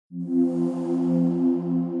Hello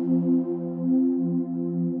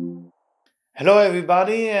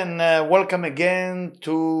everybody, and welcome again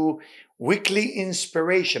to Weekly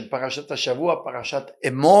Inspiration, Parashat Hashavua, Parashat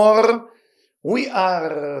Emor. We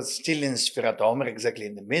are still in Sefer Torah, exactly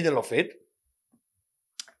in the middle of it.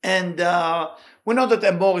 And we know that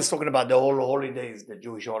Emor is talking about the whole holidays, the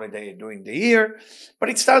Jewish holiday during the year. But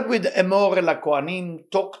it starts with Emor el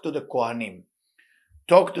Kohanim, talk to the Kohanim.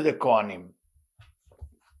 Talk to the Kohanim.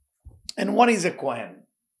 And what is a Kohen?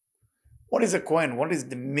 What is a Kohen? What is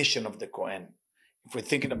the mission of the Kohen? If we're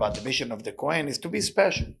thinking about the mission of the Kohen, is to be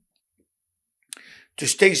special. To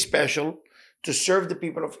stay special, to serve the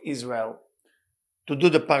people of Israel, to do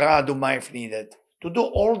the parah adumah if needed, to do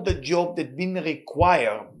all the job that been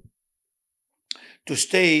required to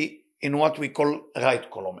stay in what we call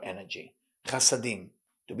right column energy, chasadim,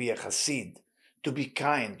 to be a chassid, to be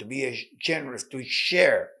kind, to be generous, to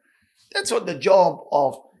share. That's what the job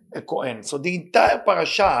of a Kohen. So the entire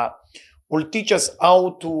parasha will teach us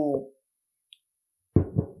how to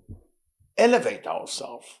elevate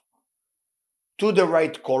ourselves to the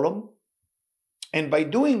right column, and by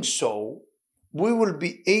doing so, we will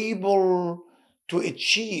be able to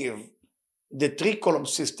achieve the three-column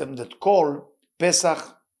system that called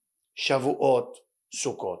Pesach, Shavuot,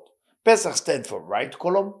 Sukkot. Pesach stands for right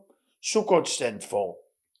column, Sukkot stands for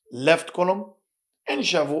left column, and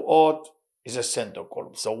Shavuot is a center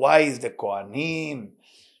column. So why is the Kohanim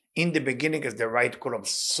in the beginning as the right column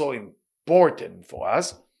so important for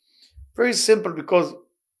us? Very simple, because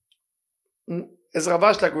as Rav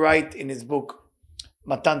Ashlag writes in his book,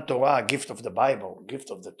 Matan Torah, Gift of the Bible, Gift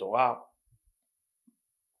of the Torah,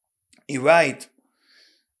 he writes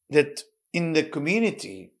that in the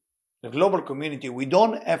community, the global community, we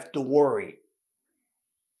don't have to worry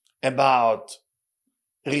about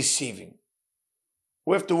receiving.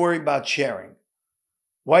 We have to worry about sharing.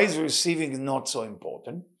 Why is receiving not so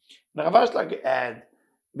important? Rav Ashlag adds,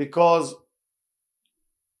 because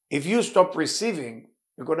if you stop receiving,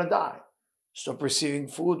 you're going to die. Stop receiving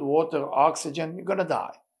food, water, oxygen, you're going to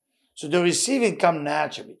die. So the receiving comes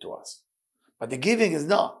naturally to us, but the giving is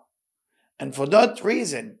not. And for that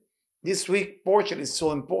reason, this week portion is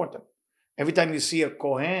so important. Every time you see a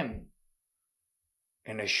Kohen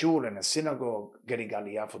in a shul, in a synagogue, getting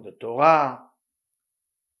aliyah for the Torah,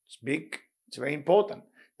 it's big, it's very important.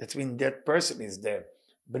 That means that person is the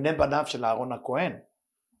Bnei Banav shel Aaron HaKohen.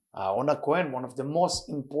 Aaron HaKohen, one of the most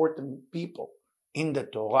important people in the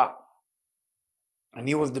Torah. And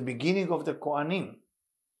he was the beginning of the Kohanim.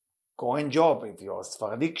 Kohen job, if you're a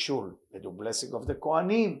Sephardic shul, they do blessing of the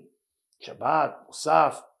Kohanim. Shabbat,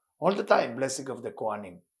 Musaf, all the time, blessing of the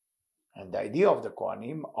Kohanim. And the idea of the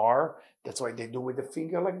Kohanim are, that's why they do with the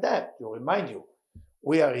finger like that, to remind you,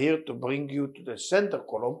 we are here to bring you to the center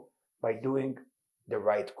column by doing the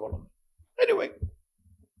right column. Anyway,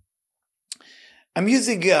 I'm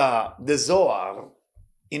using the Zohar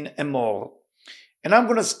in Emor, and I'm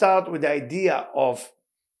going to start with the idea of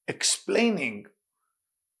explaining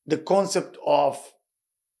the concept of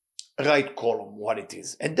right column, what it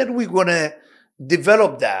is. And then we're going to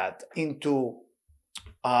develop that into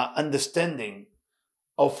understanding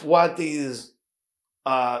of what is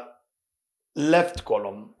left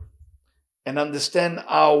column, and understand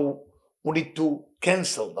how we need to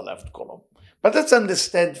cancel the left column. But let's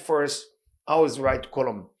understand first how does right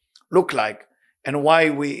column look like, and why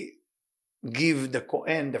we give the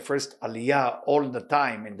Kohen the first aliyah all the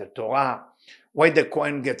time in the Torah. Why the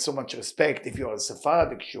Kohen gets so much respect. If you're a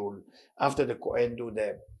Sephardic shul, after the Kohen do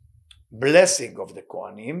the blessing of the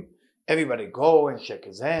Kohanim, everybody go and shake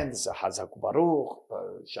his hands, Hazak Baruch,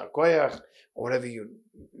 Shar Koyach, or whatever you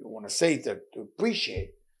want to say to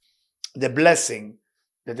appreciate the blessing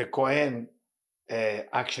that the Kohen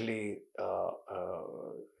actually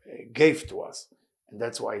gave to us. And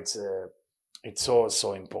that's why it's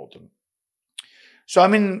so important. So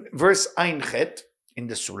I'm in verse Ein Chet in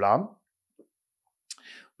the Sulam.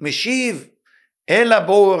 משיב אל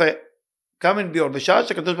הבורא, קמן ביור, בשעה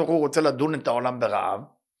שהקדוש ברוך הוא רוצה לדון את העולם ברעב,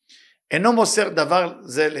 אינו מוסר דבר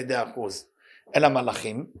זה לידי אחוז, אל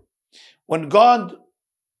המלאכים. When God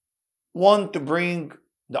wants to bring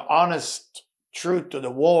the honest truth to the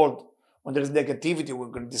world, when there is negativity, we're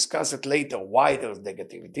going to discuss it later, why there is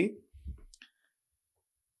negativity.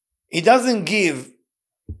 He doesn't give,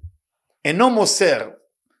 אינו מוסר,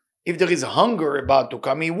 if there is hunger about to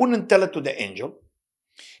come, he wouldn't tell it to the angel,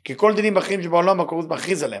 כי כל דינים אחרים שבעולם הכרוז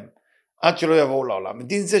מכריז עליהם, עד שלא יבואו לעולם.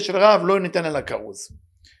 דין זה של רב לא ניתן אל הכרוז.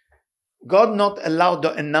 God not allowed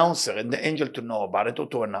the announcer and the angel to know about it or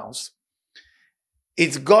to announce.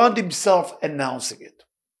 It's God himself announcing it.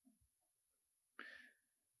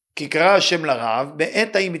 כי קרא השם לרב,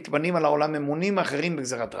 בעת ההיא מתפנים על העולם אמונים אחרים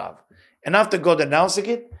בגזרת רב. And after God announcing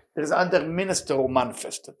it, there is other minister who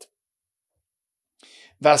manifested.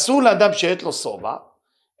 ואסור לאדם שעת לו שובע,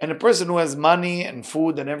 and a person who has money and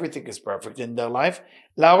food and everything is perfect in their life,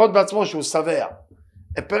 להראות בעצמו שהוא שבע.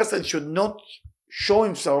 A person should not show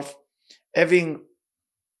himself having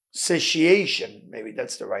satiation, maybe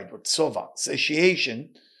that's the right word, sova, satiation,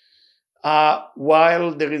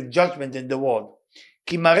 while there is judgment in the world.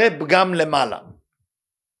 כי מראה פגם למעלה.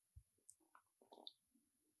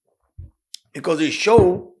 Because he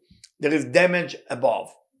show there is damage above.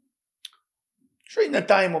 So in the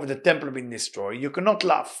time of the temple being destroyed, you cannot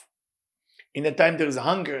laugh. In the time there is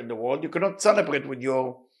hunger in the world, you cannot celebrate with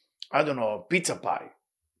your, I don't know, pizza pie.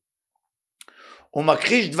 הוא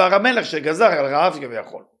מכחיש דבר המלך שגזר על רעב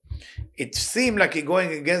כביכול. It seemed like he's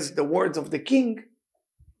going against the words of the king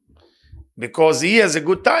because he has a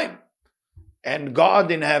good time. And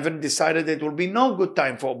God in heaven decided it will be no good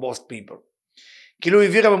time for most people. כאילו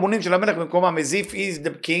העביר הממונים של המלך במקומם, as if he is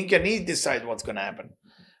the king and he decide what's going to happen.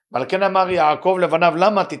 ועל כן אמר יעקב לבניו,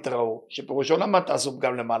 למה תתראו? שפירושו למה תעשו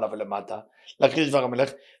גם למעלה ולמטה, להכחיש דבר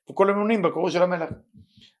המלך, וכל הממונים בקורו של המלך.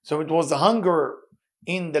 So it was the hunger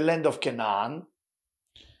in the land of Canaan,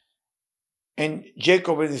 and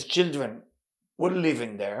Jacob and his children were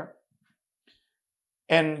living there,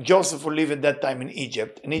 and Joseph would live at that time in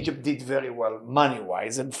Egypt, and Egypt did very well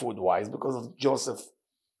money-wise and food-wise because of Joseph's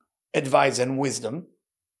advice and wisdom.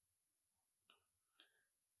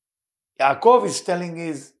 Yaakov is telling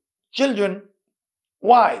his children,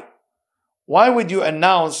 why? Why would you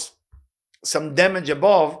announce some damage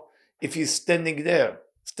above if he's standing there,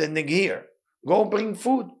 standing here? Go bring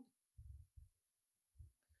food.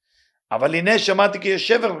 אבל הנה שמעתי כי יש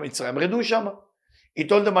שבר במצרים, רדו שם. He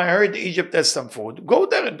told them, I heard Egypt has some food. Go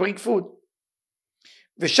there and bring food.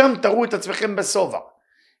 ושם תראו את עצמכם בשובע.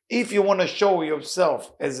 If you want to show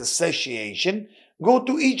yourself as a satiation, go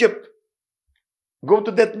to Egypt. Go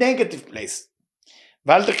to that negative place.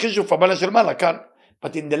 ואל תכחישו פבלה של מעלה כאן.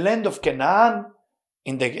 But in the land of Canaan,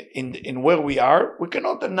 in where we are, we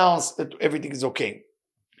cannot announce that everything is okay.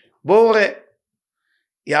 בואו ראה.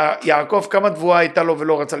 יעקב כמה תבואה הייתה לו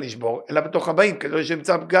ולא רצה לשבור, אלא בתוך הבאים, כדי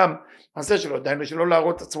שימצא גם מעשה שלו, דיינו שלא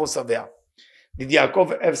להראות עצמו שבע. Did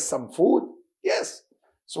Yaakov have some food? Yes.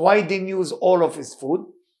 So why didn't he use all of his food?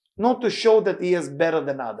 Not to show that he is better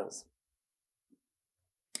than others.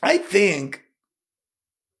 I think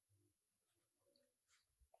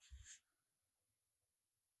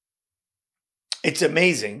it's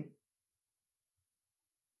amazing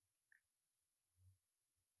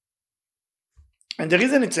and the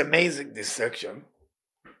reason it's amazing, this section,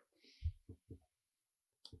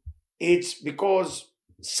 it's because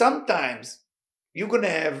sometimes you're going to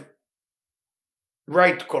have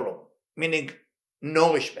right column, meaning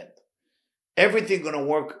nourishment. Everything going to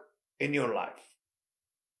work in your life.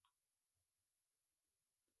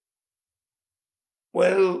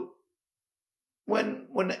 Well,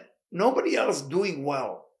 when nobody else doing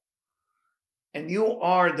well, and you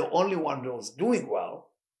are the only one who's doing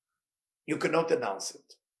well, you cannot announce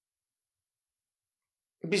it.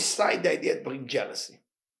 Beside the idea, it brings jealousy.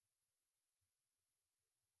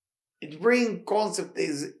 It brings concept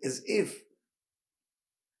as if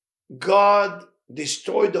God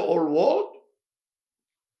destroyed the whole world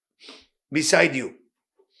beside you.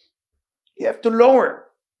 You have to lower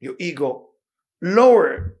your ego,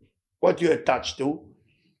 lower what you're attached to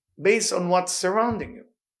based on what's surrounding you.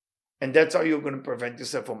 And that's how you're going to prevent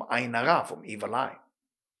yourself from ayin hara, from evil eye.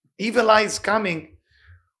 Evil eye is coming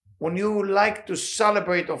when you like to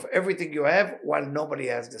celebrate of everything you have while nobody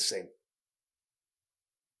has the same.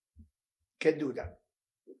 Can't do that.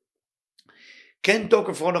 Can't talk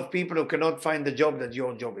in front of people who cannot find the job that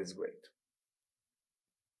your job is great.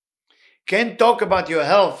 Can't talk about your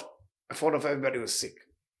health in front of everybody who's sick.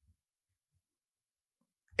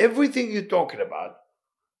 Everything you're talking about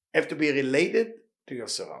have to be related to your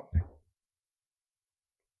surrounding.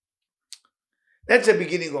 That's the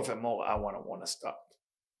beginning of Emor I want to start.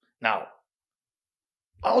 Now,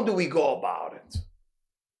 how do we go about it?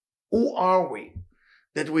 Who are we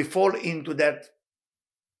that we fall into that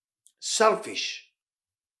selfish,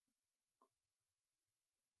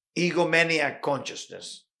 egomaniac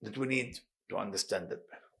consciousness that we need to understand it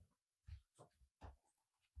better?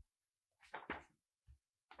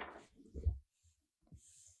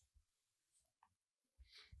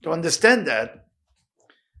 To understand that,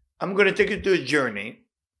 I'm going to take you to a journey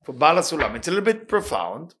for Bala Sulam. It's a little bit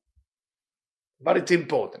profound, but it's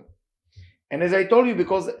important. And as I told you,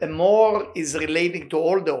 because Emor is relating to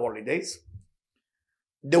all the holidays,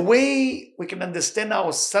 the way we can understand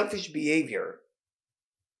our selfish behavior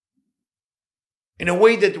in a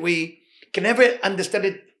way that we can never understand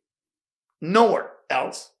it nowhere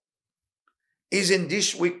else, is in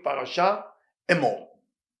this week Parashah Emor.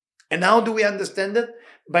 And how do we understand it?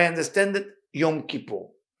 By understanding Yom Kippur.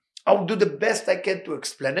 I'll do the best I can to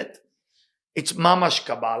explain it. It's Mamash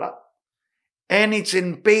Kabbalah. And it's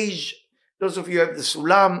in page, those of you who have the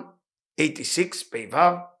Sulam, 86,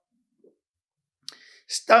 Peivav,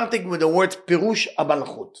 starting with the word Pirush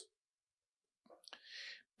Amalchut.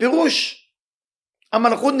 Pirush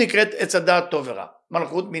Amalchut nikret Etz Hadat Tov Ra.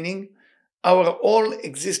 Malchut meaning our all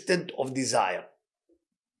existence of desire.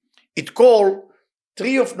 It called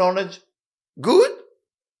tree of knowledge good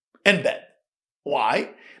and bad.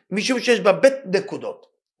 Why? Mishum shesh ba bet nekudot.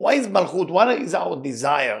 Why is Malchut? Why is our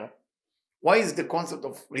desire? Why is the concept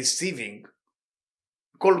of receiving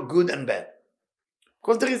called good and bad?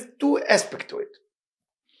 Because there is two aspects to it.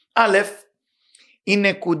 Aleph, היא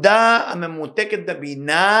נקודה הממותקת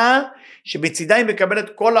בבינה שבצידה היא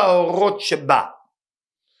מקבלת כל האורות שבה.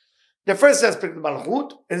 The first aspect of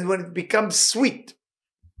Malchut is when it becomes sweet.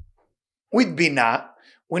 With Bina,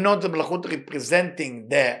 we know the Malchut representing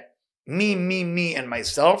the me, and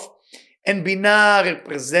myself, and Bina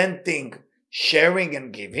representing sharing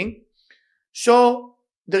and giving. So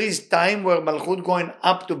there is time where Malchut going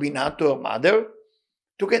up to Bina, to her mother,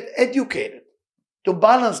 to get educated, to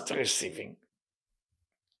balance the receiving.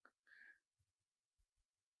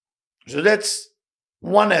 So that's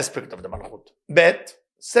one aspect of the Malchut. But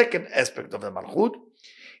second aspect of the Malchut,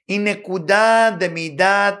 in Nekuda de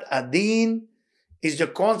Midat Adin, is the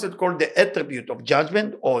concept called the attribute of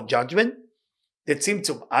judgment or judgment, the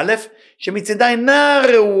Tzimtzum Aleph, שמצדה אינה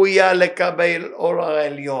ראויה לקבל אור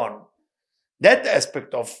העליון. That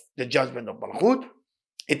aspect of the judgment of Malchut,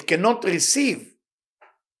 it cannot receive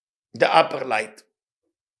the upper light.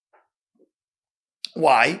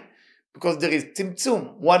 Why? Because there is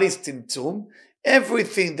Tzimtzum. What is Tzimtzum?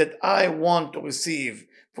 Everything that I want to receive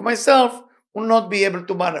for myself will not be able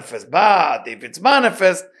to manifest. But if it's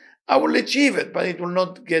manifest, I will achieve it, but it will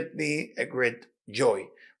not get me a great joy.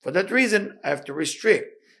 For that reason, I have to restrict.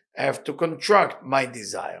 I have to contract my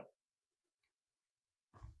desire.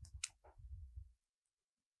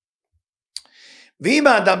 ואם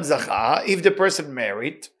האדם זכה, if the person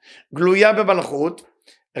married, גלויה במלכות,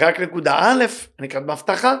 רק נקודה א', נקראת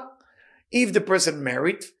מבטחה. If the person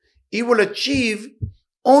married, he will achieve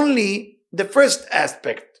only the first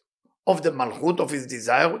aspect of the malchut, of his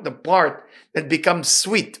desire, the part that becomes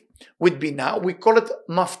sweet with bina. We call it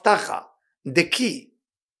maftacha, the key.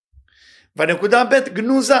 והנקודה ב'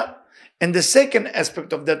 גנוזה. And the second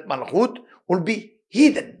aspect of that malchut will be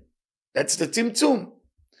hidden. That's the tzimtzum.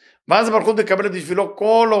 ואז המלכות מקבלת בשבילו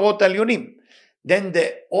כל אורות העליונים. Then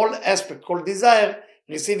the all aspect called desire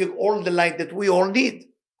receiving all the light that we all need.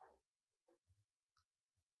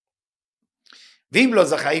 ואם לא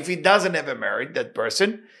זכה, if he doesn't have a married, that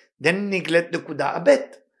person, then neglect נקודה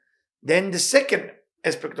הב'. Then the second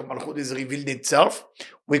aspect of malchut is revealed itself.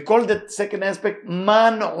 We call that second aspect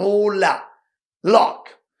man'ula, lock.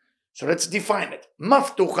 So let's define it.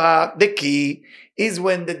 Maftucha, the key, is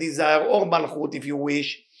when the desire or malchut, if you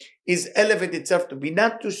wish, is elevate itself to be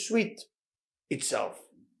not too sweet itself.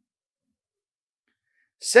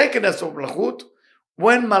 Second aspect of malchut,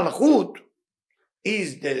 when malchut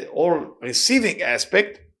is the all receiving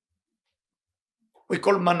aspect, we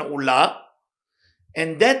call man'ula,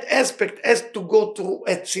 and that aspect has to go through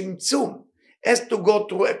a tzimtzum, has to go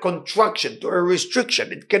through a contraction, to a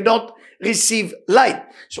restriction. It cannot receive light.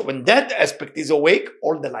 So when that aspect is awake,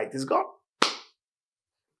 all the light is gone.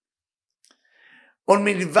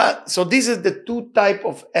 So this is the two type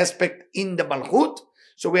of aspect in the malchut.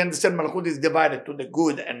 So we understand malchut is divided to the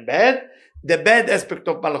good and bad. The bad aspect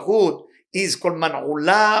of malchut is called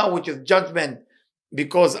man'ula, which is judgment,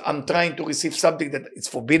 because I'm trying to receive something that is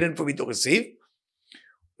forbidden for me to receive.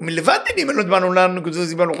 מלבד דינים, אין לו דמן עולם, נקודות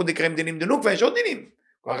זיבה מלכות יקרים דינים דנוק, ויש עוד דינים.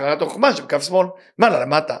 כבר אחרת החוכמה, שבקו שמאל, מעלה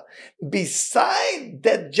למטה. Beside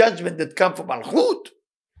that judgment that comes from מלכות,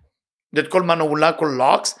 that called man'ula, called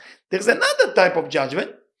locks, there's another type of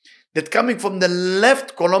judgment that coming from the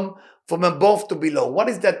left column, from above to below. What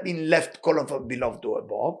does that mean, left column from below to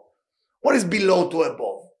above? What is below to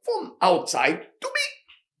above? From outside to me.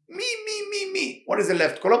 Me. What is the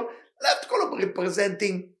left column? Left column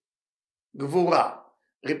representing gvura,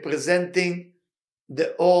 representing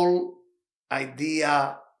the whole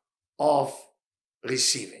idea of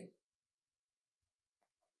receiving.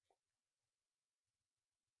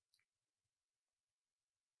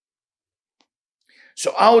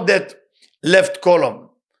 So how that left column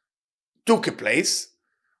took a place?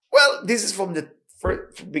 Well, this is from the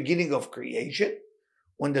beginning of creation,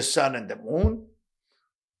 when the sun and the moon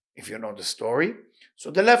if you know the story.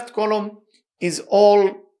 So the left column is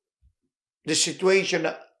all the situation,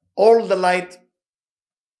 all the light.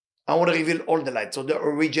 I want to reveal all the light. So the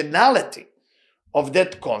originality of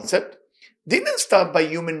that concept didn't start by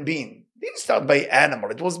human being, didn't start by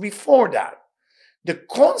animal. It was before that. The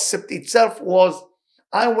concept itself was,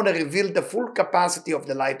 I want to reveal the full capacity of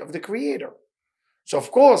the light of the Creator. So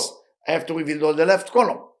of course, I have to reveal all the left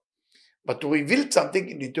column. But to reveal something,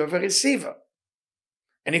 you need to have a receiver.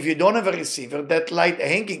 And if you don't have a receiver, that light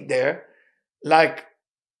hanging there like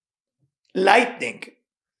lightning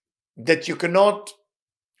that you cannot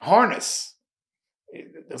harness.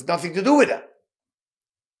 There's nothing to do with that.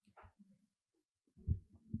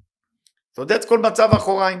 So that's called Matzav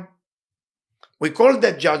Achoraim. We call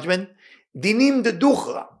that judgment Dinim de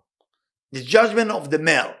Duchra, the judgment of the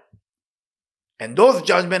male. And those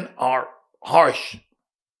judgments are harsh.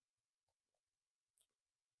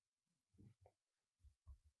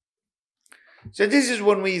 So this is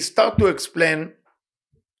when we start to explain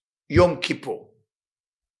Yom Kippur.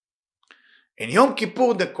 In Yom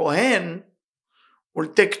Kippur, the Kohen will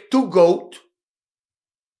take 2 goats,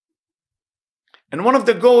 and one of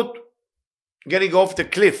the goat getting off the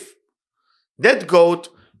cliff. That goat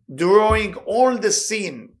drawing all the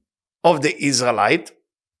sin of the Israelite,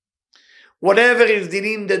 whatever is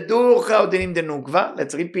dinim de durcha or dinim de nukva.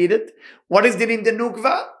 Let's repeat it. What is dinim de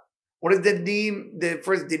nukva? What is the dinim? The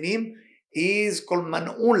first dinim is called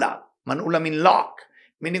man'ula. Man'ula means lock,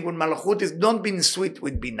 meaning when malchut is not being sweet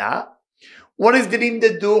with bina. What is dinim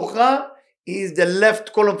de durcha? Is the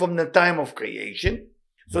left column from the time of creation.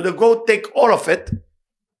 So the goat take all of it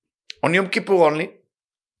on Yom Kippur only.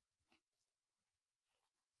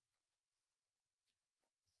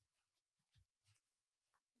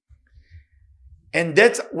 And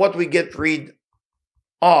that's what we get rid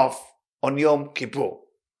of on Yom Kippur.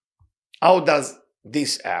 How does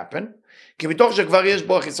this happen? Because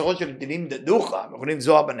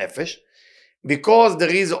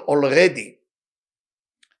there is already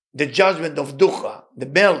the judgment of Ducha, the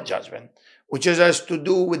male judgment, which has to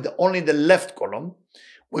do with only the left column.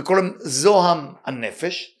 We call him Zoham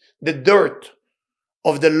HaNefesh, the dirt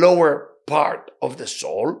of the lower part of the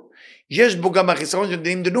soul. Then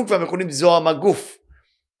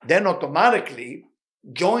automatically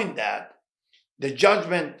join that the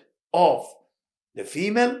judgment of the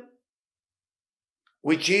female,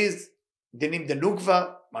 which is Dinim de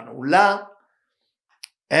Nukva, Manula,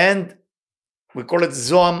 and we call it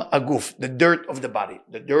Zoham Aguf, the dirt of the body,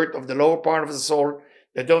 the dirt of the lower part of the soul,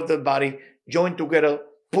 the dirt of the body, joined together,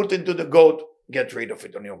 put into the goat, get rid of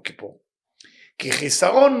it on Yom Kippur. Ki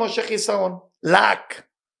chisaron moshe chisaron, lack,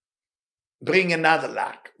 bring another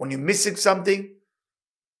lack. When you're missing something,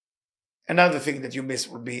 another thing that you miss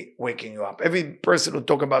will be waking you up. Every person who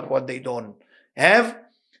talk about what they don't have,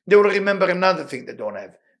 they will remember another thing they don't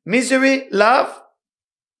have. Misery, love,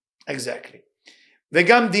 exactly.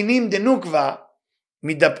 וגם דינים דנוקבה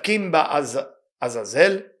מדבקים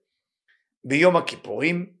בעזאזל ביום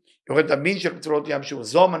הכיפורים, יורד המין של בצורות ים שהוא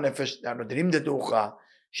זוהם הנפש, דהיינו דינים דדוחה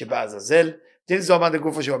שבעזאזל, דינים זוהם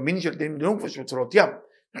הדגופה שהוא המין של דינים דנוקבה שבצורות ים,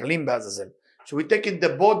 נכלים בעזאזל. So we take in the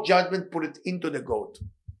both judgment, put it into the goat.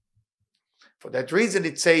 For that reason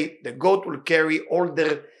it say the goat will carry all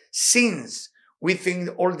their sins. We think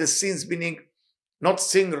all the sins meaning not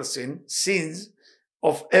single sin, sins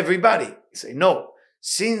of everybody. You say no.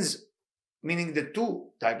 Sins meaning the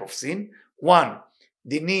 2 type of sin. One,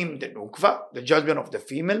 dinim de nukva, the judgment of the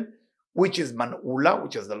female, which is man'ula,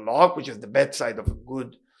 which is the lock, which is the bad side of the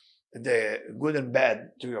good and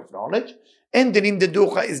bad tree of knowledge. And dinim de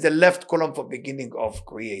ducha is the left column for beginning of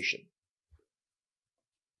creation.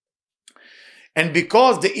 And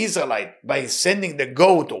because the Israelite, by sending the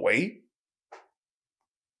goat away,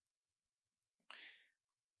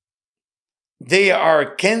 they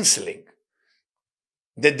are canceling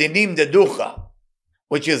the dinim de ducha,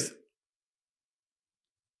 which is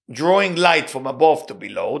drawing light from above to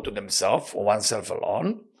below to themselves, for oneself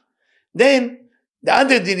alone, then the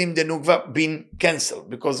other dinim de nukva been cancelled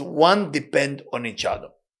because one depend on each other.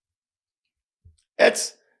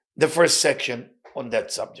 That's the first section on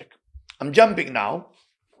that subject. I'm jumping now.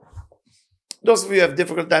 Those of you who have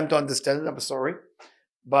difficult time to understand it, I'm sorry,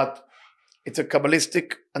 but it's a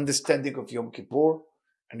Kabbalistic understanding of Yom Kippur,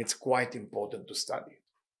 and it's quite important to study.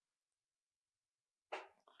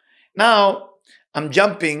 Now, I'm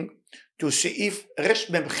jumping to Seif Resh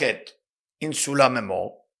Memchet in Sulam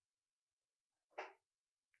Emor.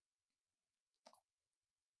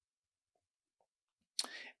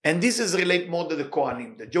 And this is related more to the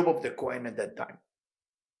Kohanim, the job of the Kohen at that time.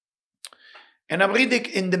 And I'm reading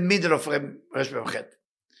in the middle of Resh Memchet.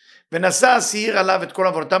 ונשא השעיר עליו את כל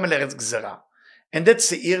עוונותם אל ארץ גזרה. And that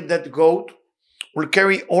seir, that goat, will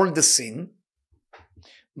carry all the sin.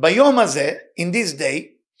 ביום הזה, in this day,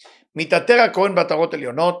 מתעטר הכהן בעטרות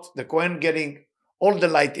עליונות, the Kohen getting all the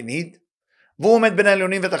light he need, והוא עומד בין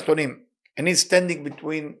העליונים והתחתונים, and he's standing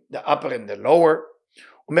between the upper and the lower,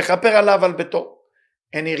 הוא מכפר עליו על ביתו,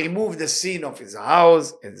 and he removed the sin of his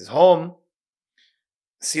house, his home,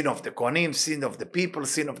 sin of the Kohanim, sin of the people,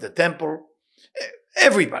 sin of the temple,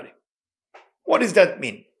 everybody. What does that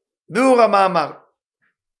mean? ביאור המאמר.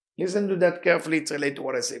 Listen to that carefully, it's related to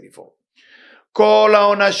what I said before. כל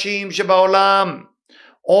העונשים שבעולם,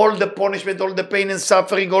 all the punishment, all the pain and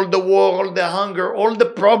suffering, all the war, all the hunger, all the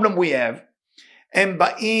problem we have, הם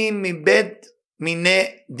באים מבית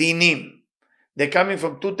מיני דינים. They're coming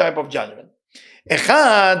from two types of judgment.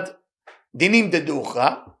 אחד, דינים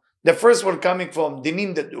דדוחה. The first one coming from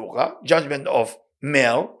דינים דדוחה, judgment of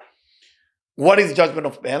male. What is judgment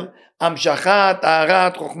of male? המשכת,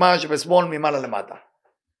 טהרת, חוכמה שבשמאל ממעלה למטה.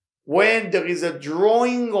 When there is a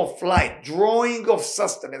drawing of light, drawing of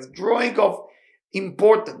sustenance, drawing of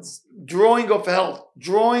importance, drawing of health,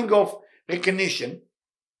 drawing of recognition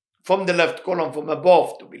from the left column, from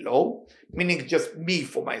above to below, meaning just me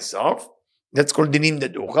for myself. That's called דינים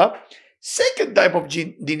דדוחה. Second type of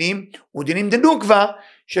דינים הוא דינים דנוקבה,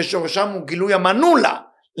 ששורשם הוא גילוי המנולה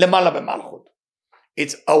למעלה במלכות.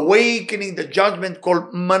 It's awakening the judgment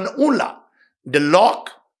called manula, the lock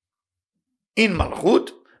in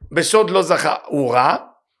malchut, besod lo zacha ura.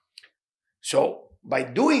 So by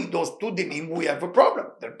doing those two dinim, we have a problem.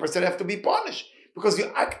 The person has to be punished because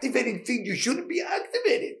you're activating things you shouldn't be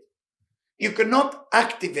activated. You cannot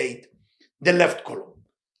activate the left column.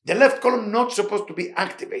 The left column not supposed to be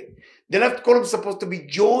activated. The left column is supposed to be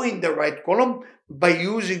joined the right column by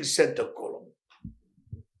using center column.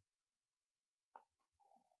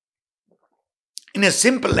 In a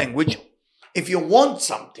simple language, if you want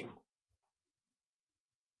something,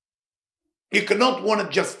 you cannot want it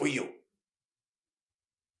just for you.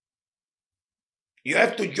 You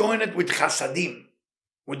have to join it with chasadim,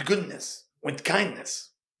 with goodness, with kindness,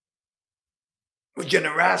 with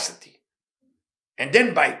generosity. And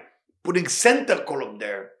then by putting center column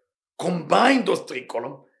there, combine those three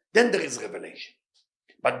columns, then there is revelation.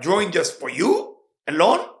 But drawing just for you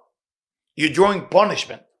alone, you're drawing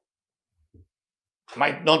punishment.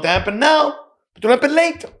 Might not happen now, but it will happen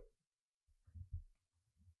later.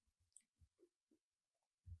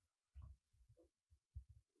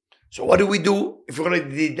 So what do we do if we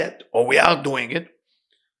already did that, or we are doing it?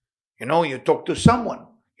 You know, you talk to someone.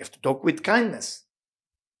 You have to talk with kindness.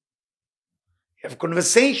 You have a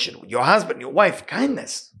conversation with your husband, your wife,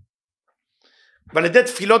 kindness. ועל ידי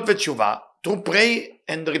תפילות ותשובה, through pray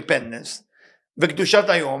and repentance, וקדושת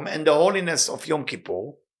היום, and the holiness of Yom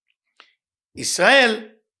Kippur, Israel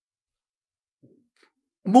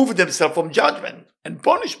moved themselves from judgment and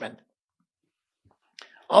punishment.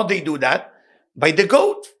 How they do that? By the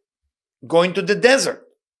goat, going to the desert.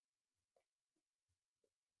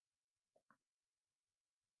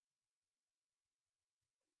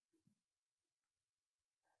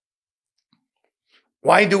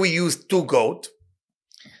 Why do we use two goats?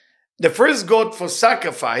 The first goat for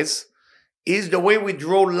sacrifice is the way we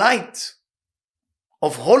draw light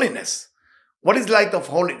of holiness. What is light of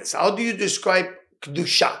holiness? How do you describe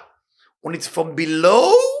Kedusha? When it's from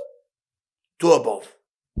below to above.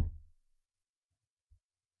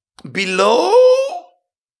 Below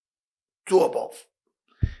to above.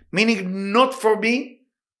 Meaning not for me,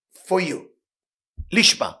 for you.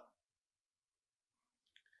 Lishma.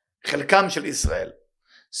 חלקם של ישראל.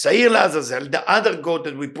 Seir לעזאזל, the other goat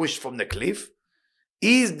that we pushed from the cliff,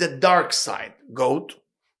 is the dark side goat.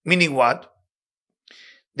 Meaning what?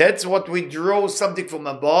 That's what we draw something from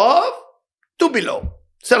above to below.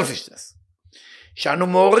 Selfishness. שאנו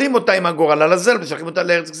מעוררים אותה עם הגורל על הזל ושלחים אותה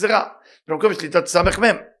לארץ גזירה. ולא בשליטת סמך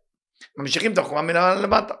מם. ממשיכים את החומה מלמעלה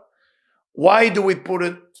למטה. Why do we put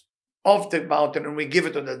it off the mountain and we give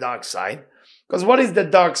it to the dark side? Because what does the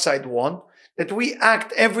dark side want? That we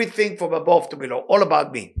act everything from above to below. All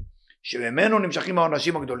about me. שממנו נמשכים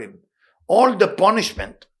העונשים הגדולים. All the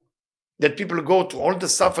punishment that people go through, all the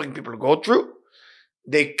suffering people go through,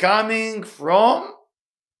 they coming from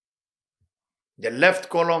the left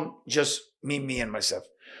column, just me and myself.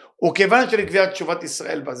 וכיוון שלקביעת תשובת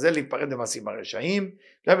ישראל בזה להיפרד במעשים הרשעים,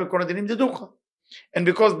 וכל הדינים דדוחה. And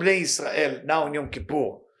because בני ישראל, now in Yom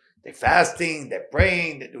Kippur, they're fasting, they're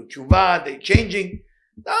praying, they do tshuva, they're changing,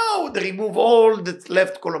 now they remove all the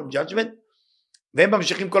left column judgment, והם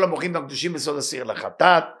ממשיכים כל המוחים והקדושים בסוד הסיר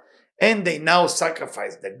לחטאת, and they now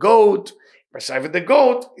sacrifice the goat. Besides the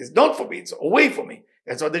goat is not for me, it's away from me.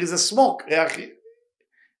 That's why there is a smoke,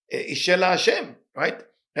 היא של השם, right?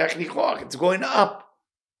 ריח ניחוח, it's going up.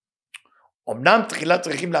 אמנם תחילה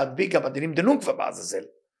צריכים להדביק גם הדינים דנוקבה בעזאזל.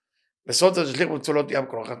 בסוד זה שליח מצולות ים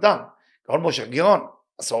כל אדם. כל מושך גירון.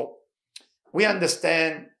 So, we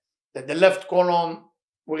understand that the left column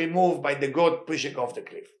will remove by the goat pushing off the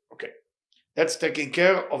cliff. Okay. That's taking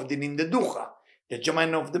care of dinim deducha, the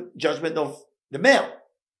judgment of the male.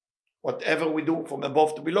 Whatever we do from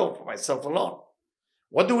above to below, for myself alone.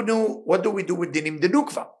 What do we do with dinim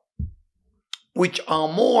dedukva? Which are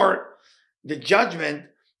more the judgment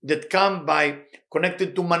that come by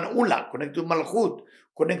connected to man'ula, connected to malchut,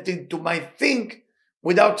 connected to my thing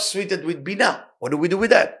without sweetened with bina. What do we do with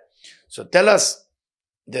that? So tell us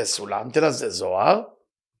the Sulam, tell us the Zohar,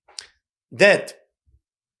 that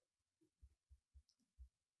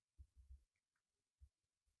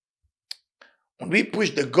when we push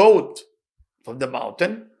the goat from the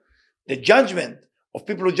mountain, the judgment of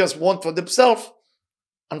people who just want for themselves,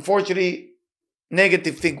 unfortunately,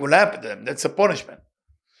 negative thing will happen to them. That's a punishment.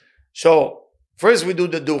 So first we do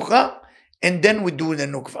the ducha, and then we do the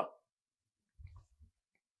nukva.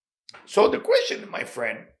 So the question, my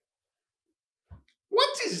friend,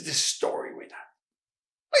 what is the story with that?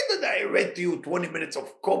 Why did I read to you 20 minutes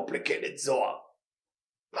of complicated Zohar?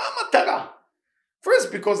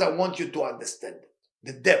 First, because I want you to understand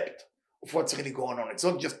the depth of what's really going on. It's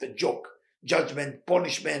not just a joke, judgment,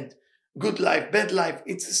 punishment, good life, bad life.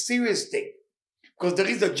 It's a serious thing. Because there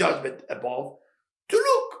is a judgment above to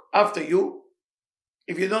look after you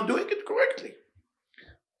if you're not doing it correctly.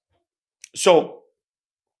 So,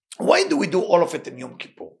 why do we do all of it in Yom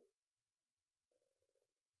Kippur?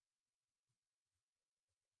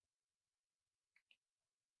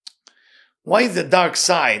 Why is the dark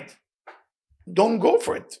side? Don't go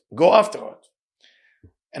for it. Go after it.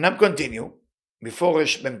 And I'm continue, before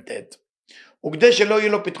Resh Memtet.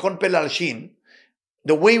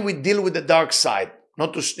 The way we deal with the dark side,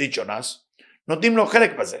 not to snitch on us,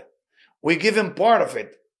 we give him part of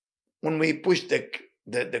it when we push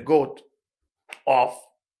the goat off.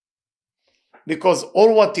 Because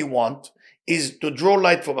all what he wants is to draw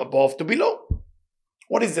light from above to below.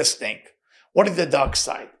 What is the snake? What is the dark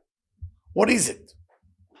side? What is it?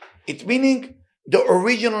 It's meaning the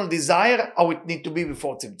original desire, how it need to be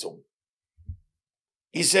before Tzimtzum.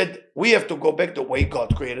 He said, we have to go back the way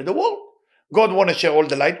God created the world. God wants to share all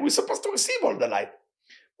the light. We're supposed to receive all the light.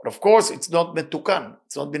 But of course, it's not metukan.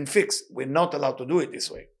 It's not been fixed. We're not allowed to do it this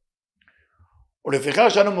way. When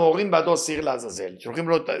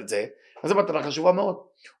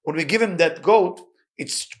we give him that goat,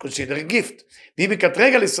 it's considered a gift.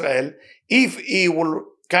 If he will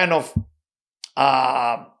kind of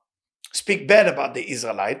speak bad about the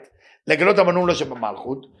Israelite, to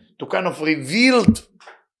kind of reveal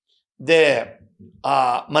the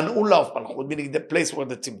man'ula of Malchut, meaning the place where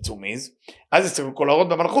the Tzimtzum is,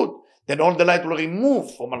 then all the light will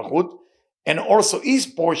remove from Malchut, and also his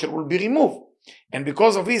portion will be removed. And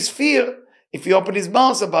because of his fear, if he opened his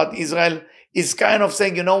mouth about Israel, he's kind of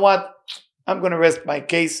saying, you know what, I'm going to rest my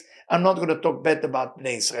case. I'm not going to talk bad about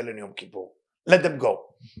Bnei Israel and Yom Kippur. Let them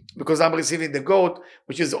go. Because I'm receiving the goat,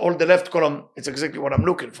 which is all the left column. It's exactly what I'm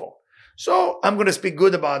looking for. So I'm going to speak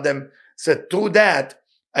good about them. So through that,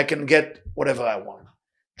 I can get whatever I want.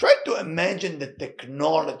 Try to imagine the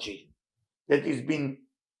technology that is being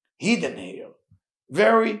hidden here.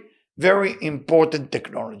 Very, very important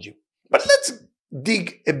technology. But let's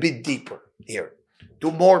dig a bit deeper here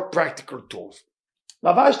to more practical tools.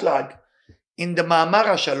 Rav Ashlag, in the Ma'amar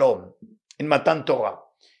HaShalom, in Matan Torah,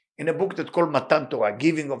 in a book that's called Matan Torah,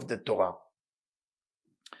 Giving of the Torah,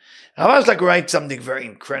 Rav Ashlag writes something very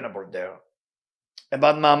incredible there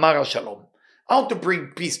about Ma'amar HaShalom. How to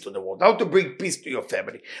bring peace to the world, how to bring peace to your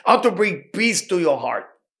family, how to bring peace to your heart.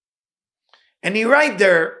 And he writes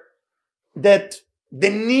there that the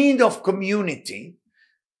need of community,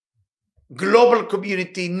 global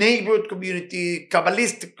community, neighborhood community,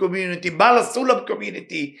 Kabbalistic community, Bala Sulam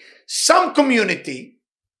community, some community,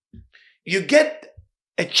 you get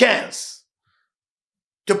a chance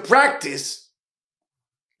to practice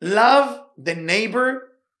love the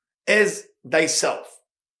neighbor as thyself.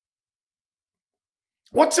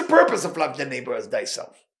 What's the purpose of love the neighbor as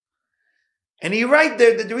thyself? And he writes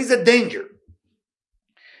there that there is a danger.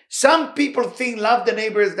 Some people think love the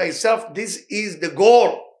neighbor as thyself. This is the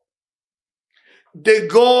goal. The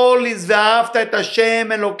goal is ואהבת את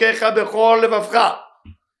השם אלוקיך בכל לבבך.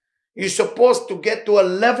 You're supposed to get to a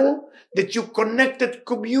level that you connected,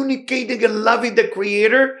 communicating and loving the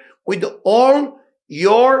Creator with all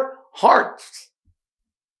your heart.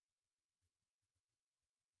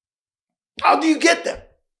 How do you get there?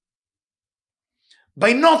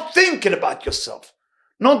 By not thinking about yourself,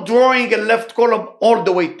 Not drawing a left column all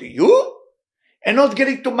the way to you, and not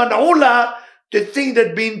getting to Man'ula to think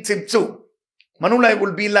that being Tzimtzum. Man'ula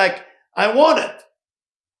will be like, I want it,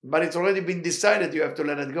 but it's already been decided you have to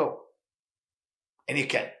let it go. And you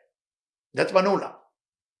can. That's Man'ula.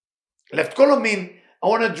 Left column means, I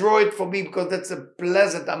want to draw it for me because that's a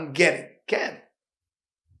pleasant I'm getting. Can.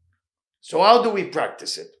 So how do we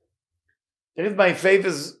practice it? There is my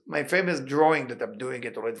famous drawing that I'm doing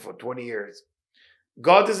it already for 20 years.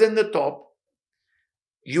 God is in the top,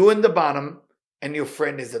 you in the bottom, and your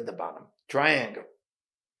friend is at the bottom. Triangle.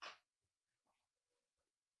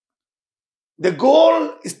 The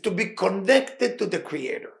goal is to be connected to the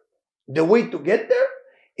Creator. The way to get there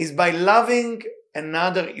is by loving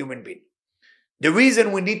another human being. The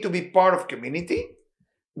reason we need to be part of community,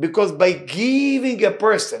 because by giving a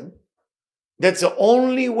person, that's the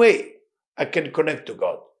only way I can connect to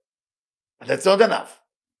God. But that's not enough.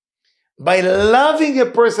 By loving a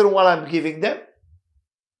person while I'm giving them,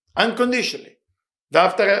 unconditionally,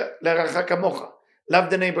 love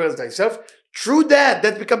the neighbor as thyself, through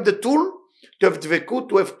that becomes the tool to have dvekut,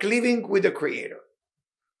 to have cleaving with the Creator.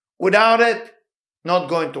 Without it, not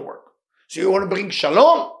going to work. So you want to bring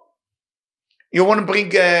shalom? You want to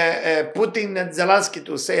bring Putin and Zelensky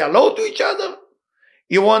to say hello to each other?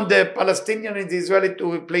 You want the Palestinian and the Israeli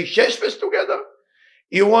to play sheshbesh together?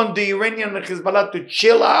 You want the Iranian and Hezbollah to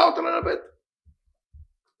chill out a little bit?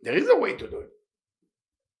 There is a way to do it.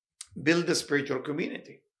 Build a spiritual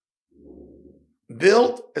community.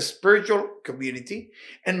 Build a spiritual community.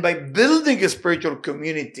 And by building a spiritual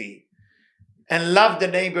community and love the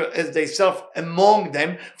neighbor as themselves among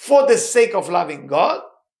them for the sake of loving God,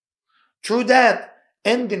 through that,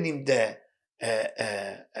 ending in the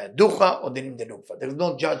ducha or the nukva. There is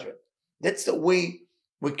no judgment. That's the way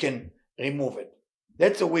we can remove it.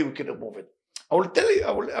 That's the way we can remove it. I will tell you,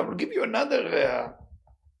 I will give you another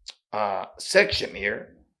section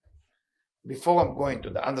here before I'm going to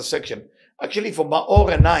the other section. Actually, for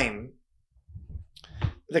Maor Enaim,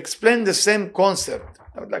 it explains the same concept.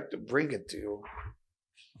 I would like to bring it to you.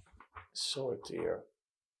 Saw it here.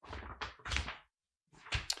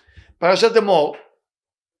 Parashat Emor.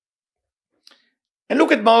 And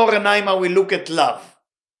look at Maor Enaim, how we look at love.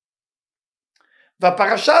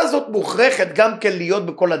 והפרשה הזאת מוכרחת גם כן להיות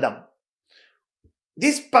בכל אדם.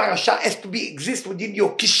 This parasha has to be exist within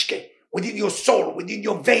your kishke, within your soul, within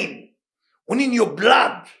your vein, within your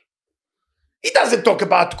blood. It doesn't talk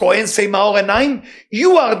about Kohen, say Maor Enaim.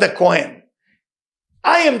 You are the Kohen.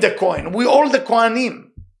 I am the Kohen. We all the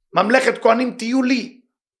Kohanim. ממלכת כהנים תהיו לי.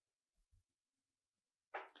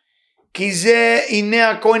 כי זה הנה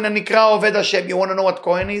הכהן הנקרא עובד השם. You want to know what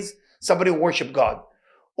Kohen is? Somebody who worship God.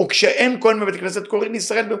 וכשאין כהן בבית הכנסת קוראים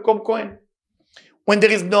ישראל במקום כהן. When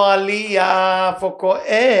there is no aliyah for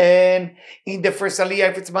Kohen, in the first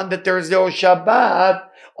aliyah, if it's Monday, Thursday, or Shabbat,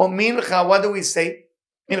 or Mincha, what do we say?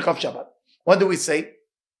 Mincha of Shabbat. What do we say?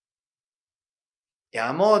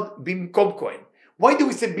 Ya'amod bimkom Kohen. Why do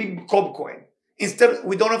we say bimkom Kohen? Instead,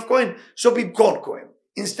 we don't have Kohen, so bimkom Kohen.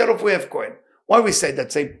 Instead of we have Kohen. Why we say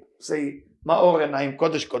that? Say Maor Enaim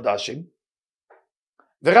Kodesh Kodashim.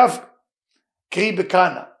 ורב קרי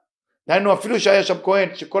בקנה. דהיינו אפילו שהיה שם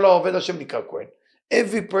כהן, שכל העובד השם נקרא כהן.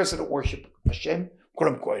 Every person who worship Hashem,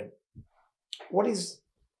 כולם כהן. What is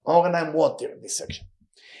Maor Enaim want here in this section?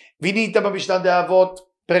 והנה במשנה דאבות,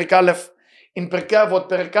 פרק א', in פרקי אבות,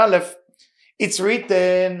 פרק א', it's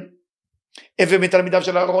written, הווה מתלמידיו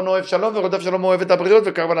של אהרון אוהב שלום, ורודף שלום אוהב את הבריות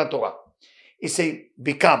וקרבן התורה. He say,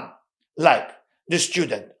 become like the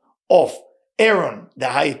student of Aaron, the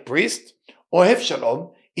high priest, אוהב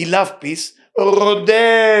שלום, he love peace,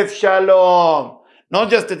 רודף שלום. Not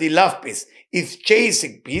just that he love peace, he's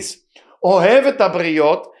chasing peace, אוהב את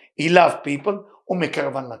הבריות, he love people,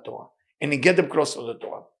 ומקרבן לתורה. And he get them close to the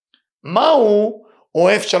Torah. מהו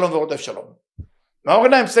אוהב שלום ורודף שלום? Maor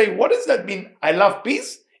Enaim say, what does that mean? I love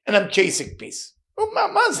peace and I'm chasing peace.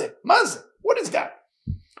 מה זה? מה זה? What is that?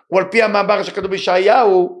 ועל פי המאמר שכתוב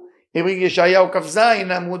בישעיהו, עברי ישעיהו כ"ז,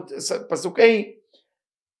 עמוד פסוק A,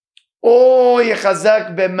 או יחזק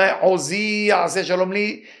במעוזי יעשה שלום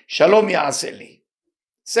לי, שלום יעשה לי.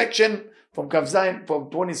 Section from כ"ז, from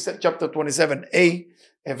chapter 27a,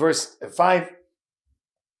 verse 5,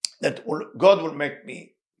 that God will make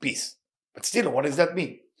me peace. But still, what does that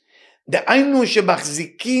mean? דהיינו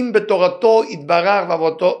שמחזיקים בתורתו יתברך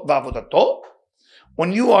ועבודתו.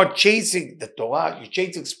 When you are chasing the Torah, you're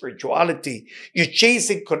chasing spirituality, you're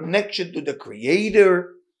chasing connection to the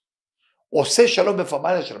Creator, עושה שלום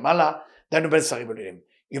בפמליה של מעלה, דהיינו בין שרים ואלוהים.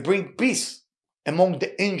 You bring peace among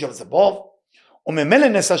the angels above, וממילא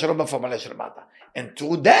נעשה שלום בפמליה של מטה. And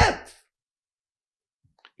through that,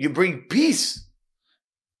 you bring peace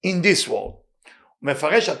in this world.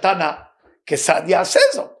 מפרש התנא כיצד יעשה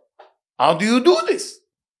זאת. How do you do this?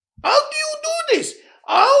 How do you do this?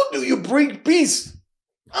 How do you bring peace?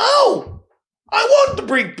 How? I want to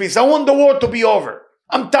bring peace. I want the war to be over.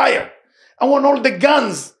 I'm tired. I want all the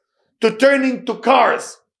guns to turn into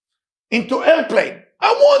cars, into airplane.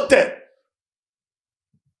 I want it.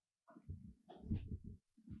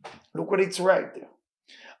 Look what it's right there.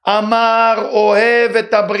 אמר אוהב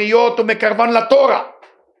את הבריות ומקרבן לתורה.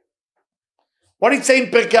 What it say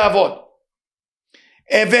in פרקי אבות?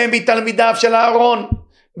 הווה מתלמידיו של אהרון.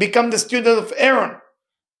 Become the student of Aaron.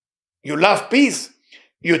 You love peace.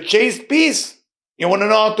 You chase peace. You want to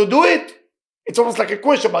know how to do it? It's almost like a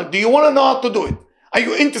question mark. Do you want to know how to do it? Are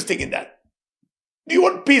you interested in that? Do you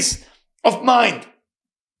want peace of mind?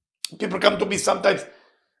 People come to me sometimes,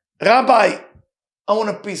 Rabbi, I want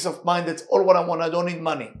a peace of mind. That's all what I want. I don't need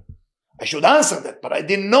money. I should answer that, but I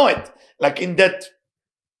didn't know it, like in that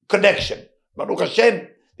connection. Baruch Hashem,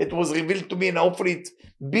 it was revealed to me, and hopefully it's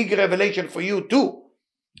big revelation for you too.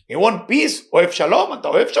 You want peace? אוהב שלום? אתה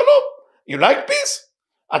אוהב שלום? You like peace?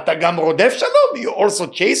 אתה גם רודף שלום? You also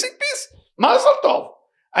chasing peace? מזל טוב.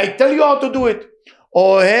 I tell you how to do it.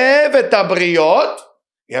 אוהב את הבריות.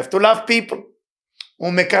 You have to love people.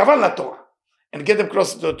 ומקרבן לתורה. And get them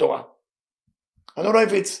closer to the Torah. I don't know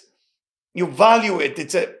if it's, you value it.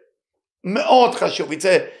 It's a מאוד חשוב. It's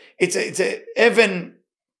a אבן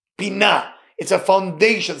פינה. It's a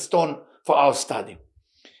foundation stone for our study.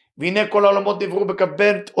 והנה כל העולמות נבראו בכ"ב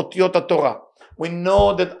אותיות התורה. We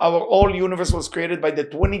know that our whole universe was created by the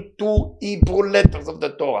 22 Hebrew letters of the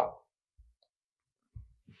Torah.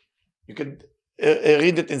 You can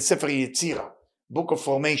read it in Sefer Yetzirah, Book of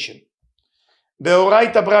Formation.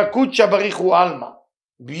 באורייתא ברא קודשא בריחו עלמא.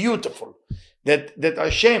 Beautiful. That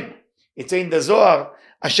Hashem, it's in the Zohar,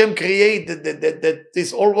 Hashem created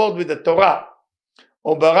this whole world with the Torah.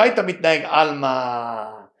 ובאורייתא מתנהג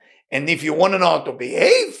עלמא. And if you want to know how to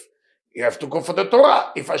behave, you have to go for the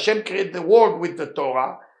Torah. If Hashem created the world with the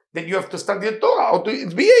Torah, then you have to study the Torah, how to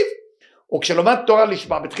behave. וכשלומד תורה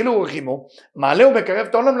לשמה, בתחילו ורחימו, מעלה ומקרב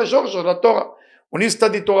את העולם לשורש של התורה. When you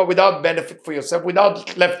study Torah without benefit for yourself,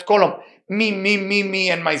 without left column, me,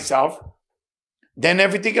 and myself, then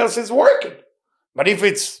everything else is working. But if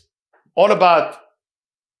it's all about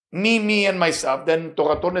me, and myself, then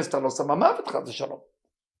תורתו נסתר לו סממה ותחת השלום.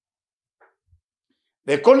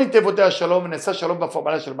 וכל נתיבותי השלום ונעשה שלום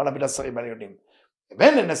בפורמלה של מעלה בין השרים העליונים.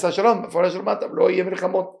 ואין נעשה שלום בפורמלה של מטה, ולא יהיה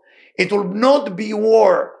מלחמות. It will not be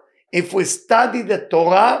war if we study the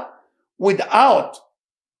Torah without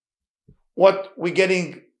what we're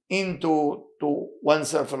getting into to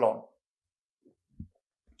oneself alone.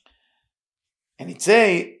 And it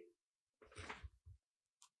say,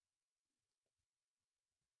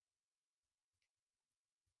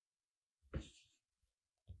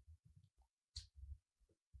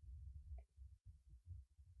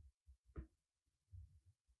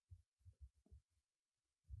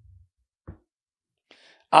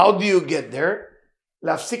 how do you get there?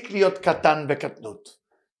 להפסיק להיות קטן בקטנות.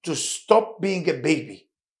 To stop being a baby.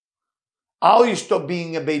 How you stop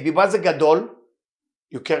being a baby? מה זה גדול?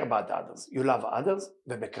 You care about others. You love others.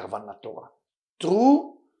 ובקרבן לתורה.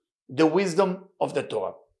 Through the wisdom of the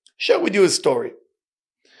Torah. Share with you a story.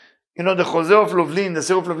 You know, the Sefer of Lublin, the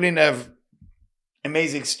Sefer of Lublin have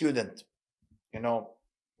amazing student. You know,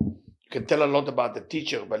 you can tell a lot about the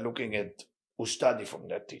teacher by looking at who study from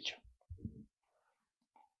that teacher.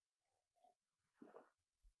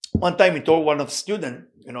 One time he told one of the students,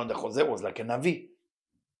 you know, the Jose was like a Navi.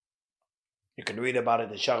 You can read about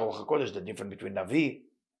it in Shar Ruach HaKodesh, the difference between Navi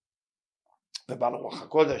and Baal Ruach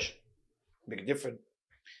HaKodesh. Big difference.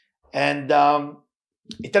 And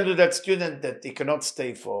he told to that student that he cannot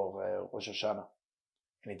stay for Rosh Hashanah.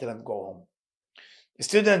 And he told him go home. The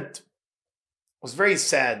student was very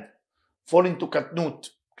sad, fall into katnut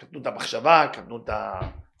HaMachshava,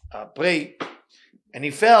 katnut HaPray, and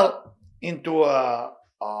he fell into a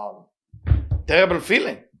terrible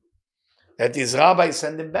feeling that his rabbi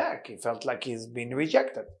sent him back. He felt like he's been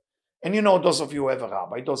rejected. And you know, those of you who have a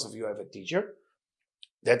rabbi, those of you who have a teacher,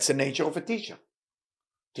 that's the nature of a teacher.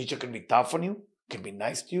 Teacher can be tough on you, can be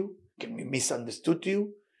nice to you, can be misunderstood to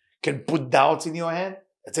you, can put doubts in your head.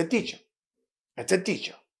 That's a teacher. That's a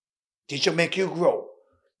teacher. Teacher make you grow.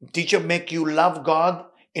 Teacher make you love God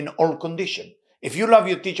in all conditions. If you love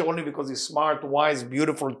your teacher only because he's smart, wise,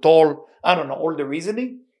 beautiful, tall, I don't know, all the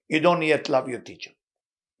reasoning, you don't yet love your teacher.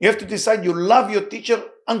 You have to decide you love your teacher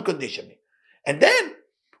unconditionally. And then,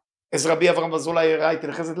 as Rabbi Avraham Azulai writes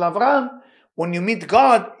in Chesed LaAvraham, when you meet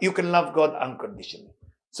God, you can love God unconditionally.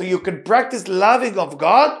 So you can practice loving of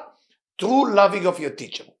God through loving of your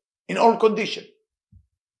teacher in all conditions.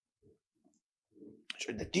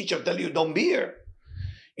 So the teacher tell you, don't be here.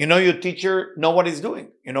 You know your teacher know what he's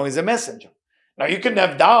doing. You know he's a messenger. Now you can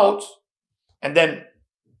have doubts and then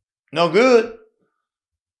no good.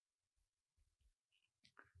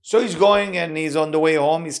 So he's going and he's on the way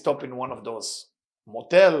home. He's stopping in one of those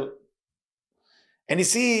motel. And you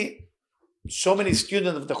see so many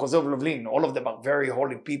students of the Jose of Lublin. All of them are very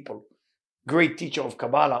holy people. Great teacher of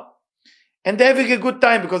Kabbalah. And they're having a good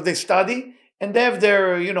time because they study. And they have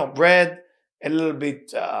their, bread, a little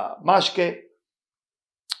bit mashke.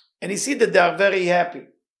 And you see that they are very happy.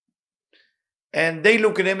 And they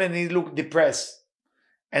look at him and he look depressed.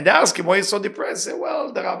 And they ask him, why are you so depressed? He said,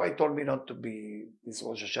 well, the rabbi told me not to be this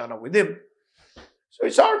Rosh Hashanah with him. So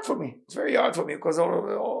it's hard for me. It's very hard for me because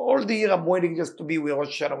all the year I'm waiting just to be with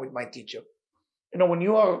Rosh Hashanah with my teacher. When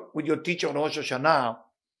you are with your teacher on Rosh Hashanah,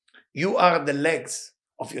 you are the legs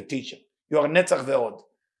of your teacher. You are Netzach Ve'od.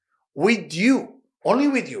 With you, only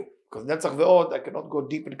with you. Because Netzach Ve'od, I cannot go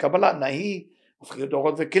deep in Kabbalah. Nahi,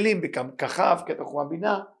 Dorot Vekelim, become Kachav, Ketach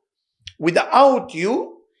Bina. Without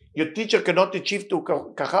you, your teacher cannot achieve to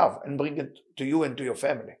Kachav and bring it to you and to your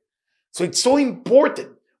family. So it's so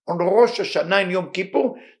important on Rosh Hashanah and Yom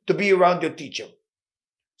Kippur to be around your teacher.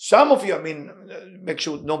 Some of you, make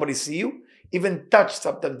sure nobody see you, even touch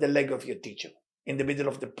sometimes the leg of your teacher in the middle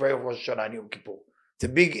of the prayer of Rosh Hashanah and Yom Kippur. It's a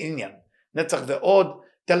big inyan. Netzach Ve'od,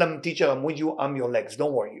 tell him, teacher, I'm with you, I'm your legs.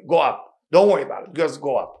 Don't worry. Go up. Don't worry about it. Just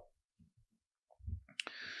go up.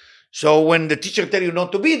 So when the teacher tell you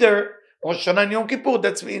not to be there, Rosh Hashanah and Yom Kippur,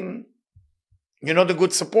 that's mean you're not a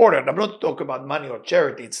good supporter. I'm not talking about money or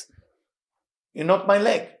charity. You're not my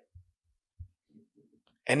leg.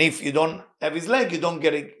 And if you don't have his leg, you don't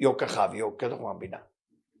get your kachav, your ketach bina.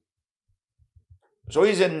 So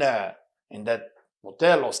he's in that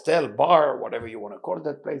hotel, hostel, bar, whatever you want to call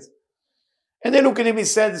that place. And they look at him, he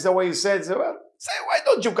says, the way you said, well, say, why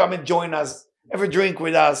don't you come and join us, have a drink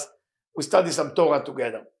with us, we study some Torah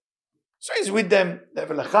together. So he's with them, they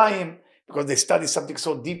have a lechaim, because they study something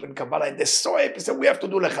so deep in Kabbalah, and they're so happy, so we have to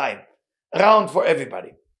do lechaim, around for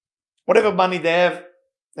everybody. Whatever money they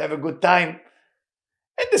have a good time,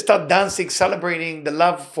 and they start dancing, celebrating the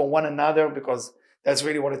love for one another, because that's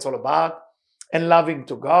really what it's all about, and loving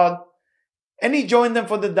to God. And he joined them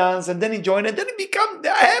for the dance, and then he joined, and then he became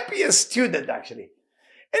the happiest student, actually.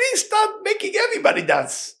 And he started making everybody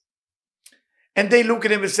dance. And they look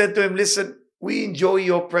at him and said to him, listen, we enjoy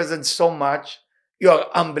your presence so much. You are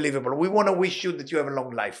unbelievable. We want to wish you that you have a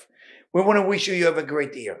long life. We want to wish you have a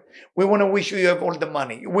great year. We want to wish you have all the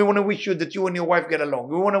money. We want to wish you that you and your wife get along.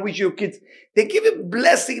 We want to wish your kids. They give him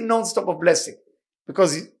blessing, non-stop of blessing.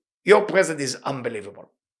 Because your presence is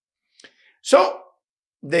unbelievable. So,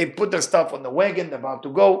 they put their stuff on the wagon, they're about to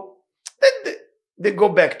go. Then they go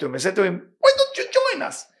back to him and say to him, why don't you join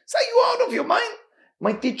us? Say, you out of your mind?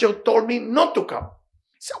 My teacher told me not to come.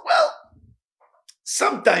 He said, well,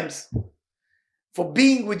 sometimes for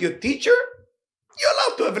being with your teacher, you're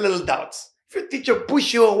allowed to have a little doubts. If your teacher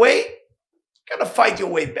push you away, you gotta fight your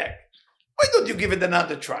way back. Why don't you give it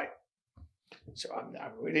another try? So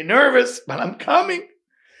I'm really nervous, but I'm coming.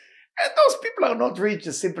 And those people are not rich,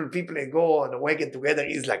 the simple people. They go on the wagon together.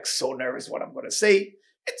 He's like so nervous what I'm going to say.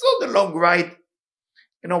 It's not a long ride.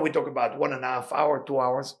 We talk about 1.5 hours, 2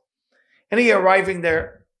 hours. And he arriving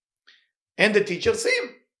there. And the teacher see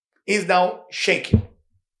him. He's now shaking,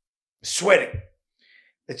 sweating.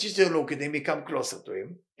 The teacher look at him, he come closer to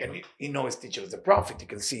him. And he knows his teacher is a prophet. He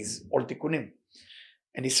can see his all tikkunim.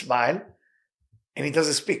 And he smile. And he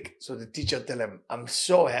doesn't speak. So the teacher tell him, I'm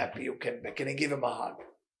so happy you came back. Can I give him a hug?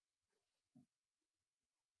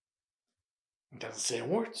 He doesn't say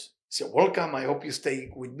words. He said, welcome, I hope you stay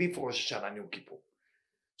with me for Rosh Hashanah and Yom Kippur.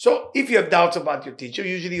 So if you have doubts about your teacher,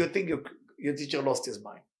 usually you think your teacher lost his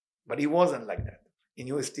mind. But he wasn't like that. He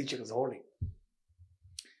knew his teacher is holy.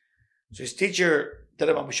 So his teacher tell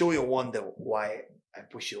him, I'm sure you wonder why I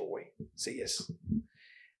push you away. Say yes. He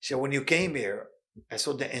said, when you came here, I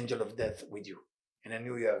saw the angel of death with you. And I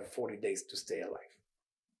knew you have 40 days to stay alive.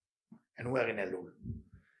 And we're in Elul.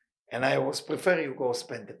 And I was prefer you go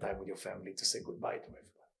spend the time with your family to say goodbye to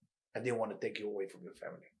everyone. I didn't want to take you away from your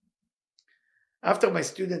family. After my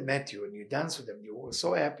student met you and you danced with them, you were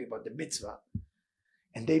so happy about the mitzvah.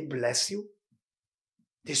 And they bless you.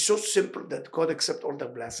 They're so simple that God accepts all their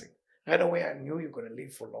blessing. Right away, I knew you're going to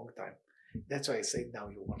live for a long time. That's why I say now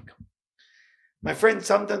you're welcome. My friend,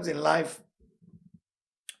 sometimes in life,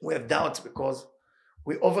 we have doubts because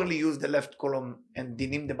we overly use the left column and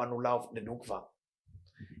dinim de manula of the nukva.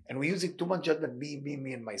 And we use it too much judgment,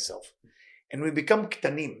 me, and myself. And we become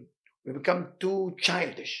ktanim. We become too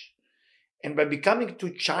childish. And by becoming too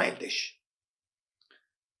childish,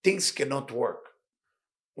 things cannot work.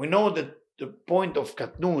 We know that the point of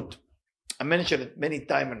katnut, I mentioned it many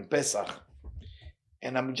times in Pesach,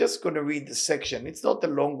 and I'm just going to read the section. It's not a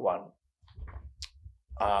long one,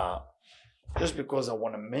 just because I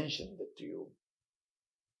want to mention it to you.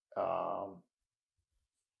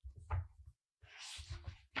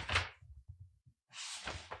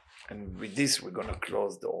 And with this, we're going to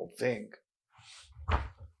close the whole thing.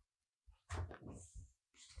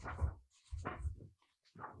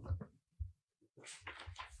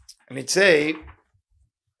 And it say,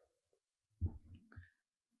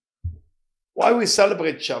 why we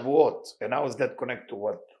celebrate Shavuot, and how does that connect to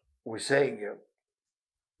what we're saying here?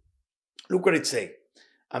 Look what it say.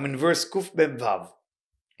 I'm in verse Kuf Ben Vav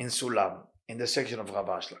in Sulam, in the section of Rav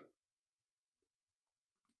Ashlag.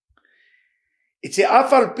 It say,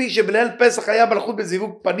 אף על פי שבליל פסח היה מלכות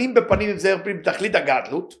בזיווג פנים בפנים עם זהר פנים בתכלית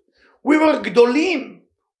הגדלות, we were גדולים.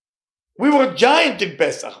 We were giant in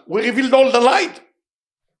Pesach. We revealed all the light.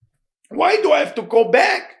 Why do I have to go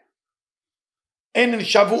back? And in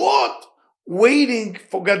Shavuot, waiting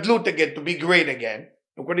for Gadlut again, to be great again.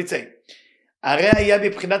 Look what it say. הרי היה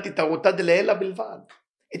בבחינת התערותה דלעילא בלבד.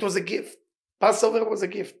 It was a gift. Passover was a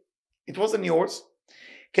gift. It wasn't yours.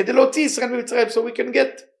 כדי להוציא ישראל ממצרים, so we can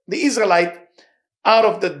get the Israelite out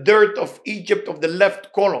of the dirt of Egypt, of the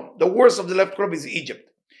left column. The worst of the left column is Egypt.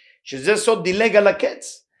 שזה סוד דילג על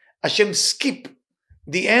הקץ. Hashem skip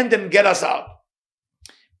the end and get us out.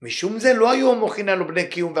 משום זה לא היו המוחין עליו בני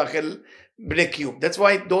קיום ואכל בני קיום. That's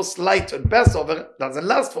why those lights on Passover doesn't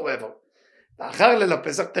last forever. לאחר ליל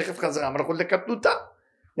הפסח תכף חזרה המלכות לקטנותה.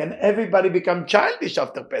 Then everybody become childish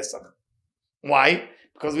after Pesach. Why?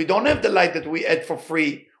 Because we don't have the light that we had for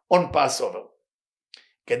free on Passover.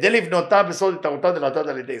 כדי לבנותה בסוד התערותה דלתת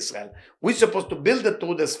על ידי ישראל. We're supposed to build it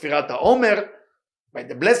through the ספירת העומר, by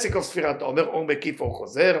the blessing of ספירת העומר, אור מקיף אור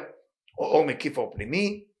חוזר, או אור מקיף אור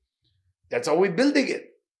פנימי. That's how we're building it.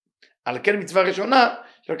 על כן מצווה ראשונה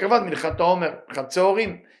של הקרבת מנחת העומר, מנחת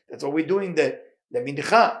צהורים. That's what we're doing, the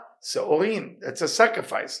מנחה, צהורים. That's a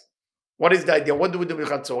sacrifice. What is the idea? What do we do with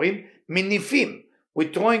מנחת צהורים? מניפים.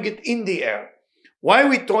 We're throwing it in the air. Why are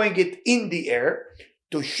we throwing it in the air?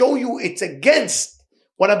 To show you it's against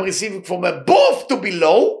what I'm receiving from above to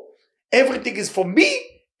below. Everything is from me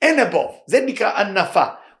and above. זה נקרא הנפה.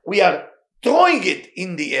 We are throwing it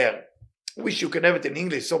in the air. Wish you can have it in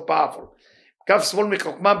English, so powerful. כף שמאל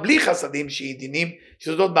מחוכמה בלי חסדים שהיא דינים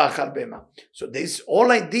שזאת באכל בהמה. So this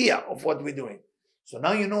whole idea of what we're doing. So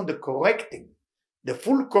now you know the correcting, the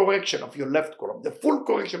full correction of your left column, the full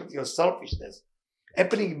correction of your selfishness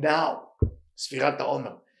happening now. ספירת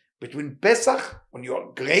העומר. Between Pesach, when you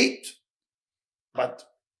are great, but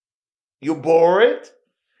you bore it,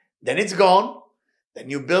 then it's gone.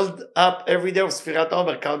 Then you build up every day of ספירת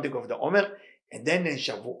העומר, counting of the עומר, and then in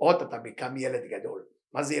שבועות אתה become ילד גדול.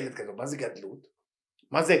 מה זה ילד גדול? מה זה גדלות?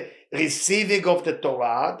 מה זה receiving of the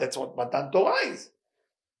Torah? That's what מתן Torah is.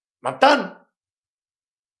 מתן.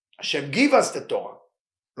 השם give us the Torah.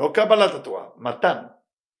 לא קבלת התורה, מתן.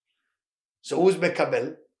 So who's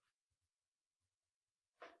מקבל?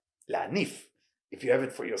 להניף. If you have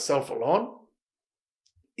it for yourself alone,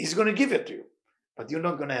 he's going to give it to you. But you're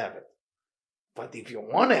not going to have it. But if you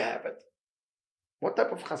want to have it, what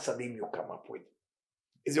type of chasadim you come up with?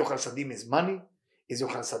 Is your chasadim is money? Is your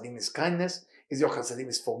chasadim is kindness? Is your chasadim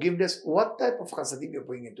is forgiveness? What type of chasadim you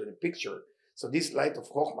bring into the picture? So this light of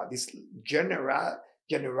chokhmah, this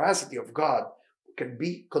generosity of God can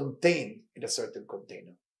be contained in a certain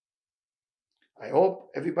container. I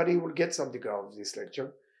hope everybody will get something out of this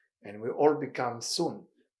lecture and we all become soon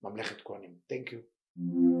Mamlechet Kohanim. Thank you.